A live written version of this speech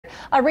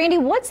Randy,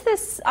 what's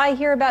this I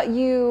hear about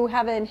you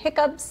having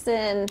hiccups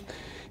and...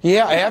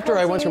 Yeah, after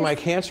I went through my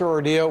cancer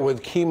ordeal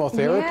with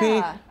chemotherapy,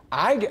 Yeah.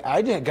 I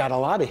got a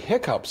lot of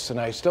hiccups, and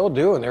I still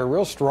do, and they're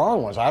real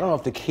strong ones. I don't know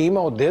if the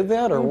chemo did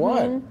that or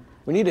what.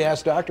 We need to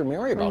ask Dr.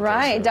 Mary about this.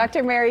 Right.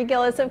 Dr. Mary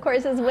Gillis, of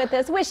course, is with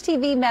us, Wish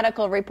TV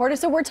medical reporter.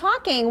 So we're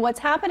talking what's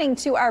happening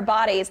to our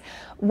bodies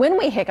when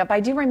we hiccup. I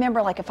do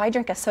remember, like, if I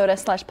drink a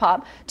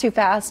soda/pop too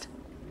fast,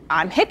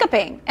 I'm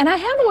hiccuping. And I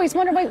have always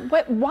wondered,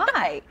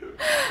 why?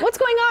 What's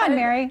going on,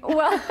 Mary?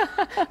 Well,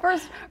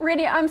 first,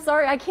 Randy, I'm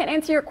sorry, I can't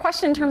answer your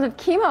question in terms of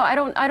chemo.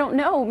 I don't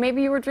know.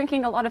 Maybe you were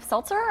drinking a lot of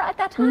seltzer at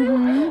that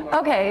time?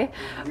 Okay.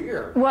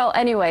 Weird. Well,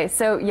 anyway,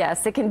 so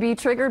yes, it can be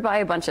triggered by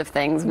a bunch of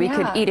things. We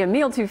could eat a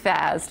meal too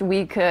fast.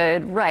 We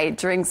could,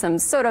 drink some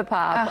soda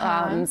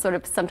pop. Sort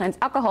of sometimes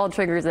alcohol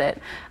triggers it.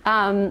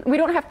 We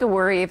don't have to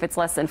worry if it's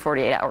less than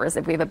 48 hours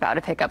if we have a bout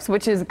of hiccups,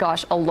 which is,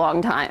 gosh, a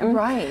long time.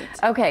 Right.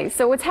 Okay,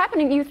 so what's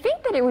happening, you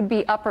think that it would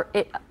be up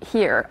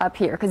here,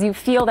 because you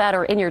feel that,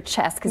 or in your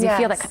chest, because you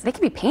feel that they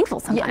can be painful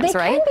sometimes,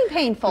 right? They can be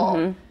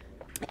painful.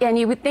 And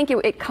you would think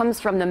it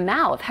comes from the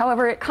mouth.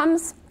 However, it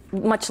comes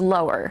much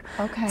lower.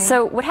 Okay.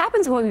 So what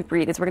happens when we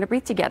breathe is we're going to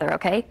breathe together,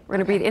 okay? We're going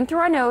to breathe in through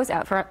our nose,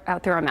 out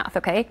through our mouth,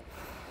 okay?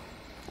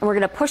 And we're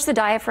going to push the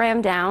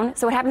diaphragm down.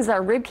 So what happens is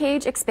our rib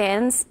cage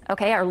expands,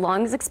 okay? Our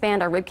lungs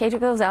expand, our rib cage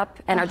goes up,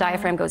 and our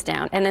diaphragm goes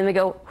down. And then we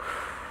go,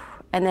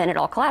 and then it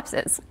all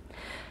collapses.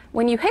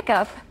 When you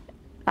hiccup,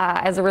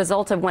 as a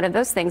result of one of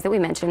those things that we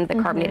mentioned, the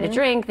carbonated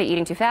drink, the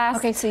eating too fast.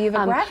 Okay, so you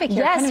have a graphic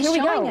here yes, kind of here we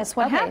showing go. us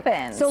what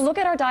happens. So look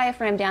at our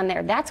diaphragm down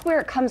there. That's where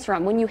it comes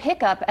from. When you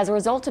hiccup, as a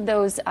result of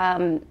those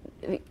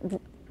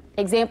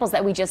examples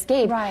that we just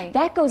gave,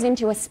 that goes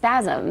into a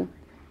spasm.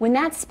 When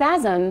that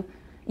spasm,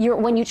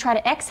 when you try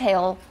to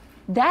exhale,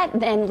 that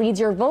then leads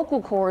your vocal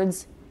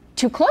cords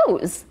to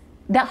close.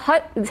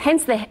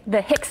 Hence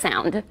the hic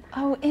sound.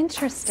 Oh,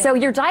 interesting. So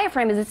your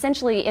diaphragm is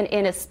essentially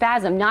in a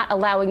spasm, not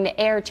allowing the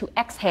air to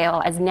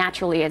exhale as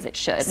naturally as it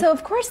should. So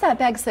of course that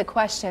begs the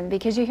question,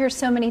 because you hear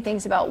so many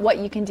things about what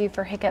you can do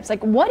for hiccups.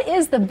 Like, what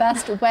is the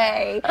best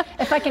way,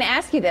 if I can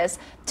ask you this,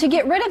 to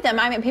get rid of them?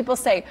 I mean, people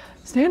say,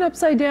 stand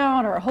upside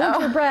down or hold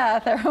your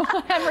breath or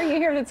whatever you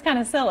hear that's kind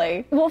of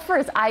silly. Well,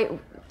 first,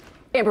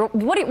 Amber,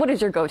 what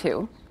is your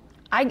go-to?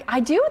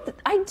 I do.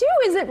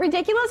 Is it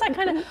ridiculous? I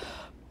kind of...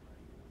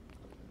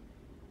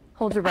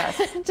 Hold your breath.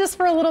 Just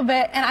for a little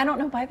bit, and I don't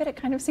know why, but it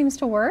kind of seems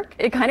to work.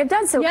 It kind of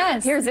does. So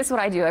yes. Here's what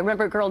I do. I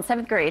remember a girl in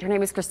 7th grade. Her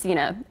name is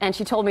Christina, and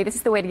she told me this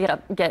is the way to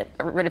get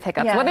rid of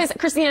hiccups. Yes. Whether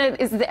Christina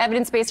is the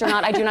evidence-based or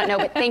not, I do not know,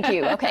 but thank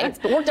you. Okay,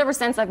 it's worked ever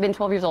since I've been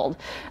 12 years old.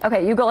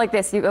 Okay, you go like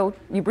this. You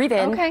breathe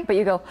in, but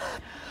you go.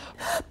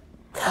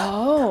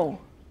 Oh.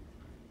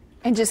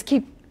 And just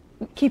keep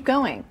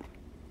going.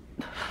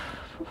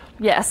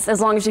 Yes, as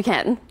long as you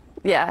can.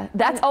 Yeah,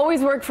 that's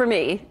always worked for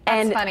me.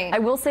 That's and funny. I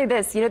will say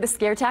this, you know the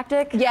scare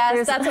tactic?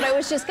 Yes, that's what I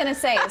was just going to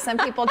say. Some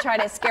people try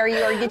to scare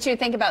you or get you to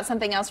think about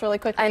something else really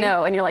quickly. I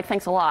know, and you're like,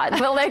 thanks a lot.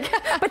 Well,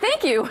 but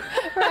thank you.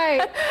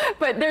 Right.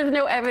 But there's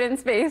no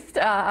evidence-based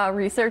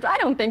research. I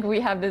don't think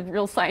we have the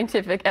real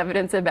scientific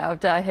evidence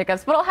about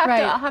hiccups, but I'll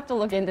have to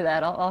look into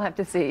that. I'll have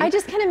to see. I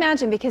just can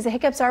imagine, because the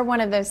hiccups are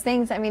one of those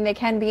things. I mean, they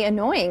can be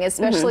annoying,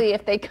 especially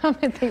if they come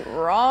at the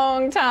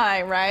wrong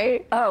time,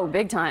 right? Oh,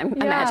 big time.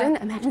 Yeah.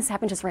 Imagine this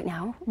happened just right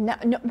now.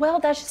 No, well,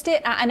 that's just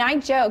it. And I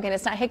joke, and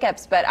it's not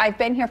hiccups, but I've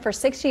been here for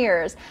 6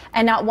 years,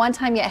 and not one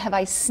time yet have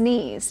I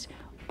sneezed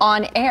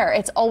on air.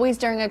 It's always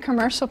during a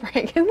commercial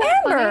break. Isn't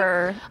that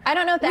Amber, funny? I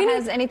don't know if that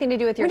has anything to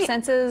do with your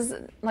senses.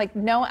 Like,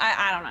 no,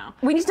 I don't know.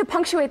 We need to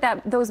punctuate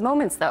those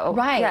moments, though.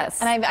 Right.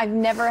 Yes. And I've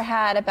never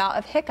had a bout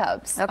of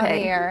hiccups on the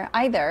air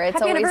either. It's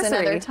Happy always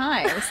anniversary. another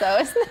time. So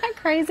isn't that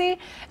crazy?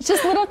 It's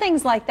just little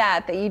things like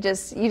that you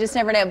just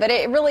never know. But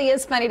it really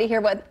is funny to hear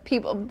what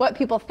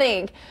people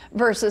think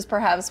versus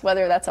perhaps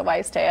whether that's a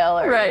wise tale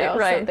or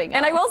something else.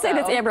 And I will say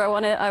this, Amber,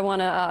 I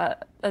want to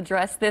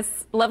address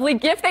this lovely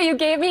gift that you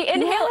gave me.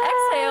 Inhale, exhale.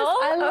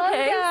 I love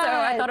that. So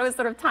I thought it was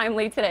sort of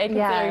timely today,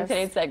 considering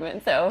today's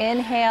segment. So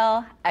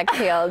inhale,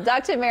 exhale.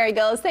 Dr. Mary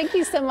Gillis, thank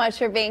you so much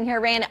for being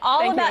here. Ran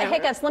all about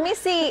hiccups. Let me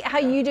see how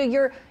you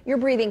do your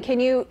breathing.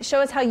 Can you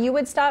show us how you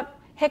would stop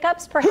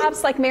hiccups,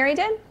 perhaps like Mary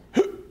did?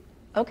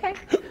 Okay.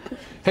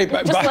 Hey,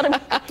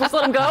 just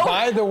let him go.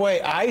 By the way,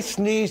 I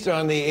sneezed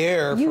on the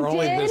air You for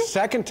only did? the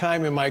second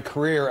time in my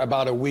career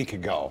about a week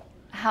ago.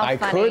 How I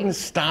funny. couldn't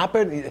stop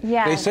it.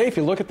 Yes. They say if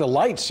you look at the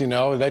lights,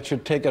 that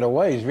should take it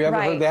away. Have you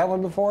ever heard that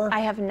one before?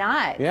 I have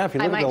not. Yeah, if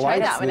you look at the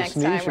lights, the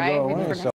sneeze should go away.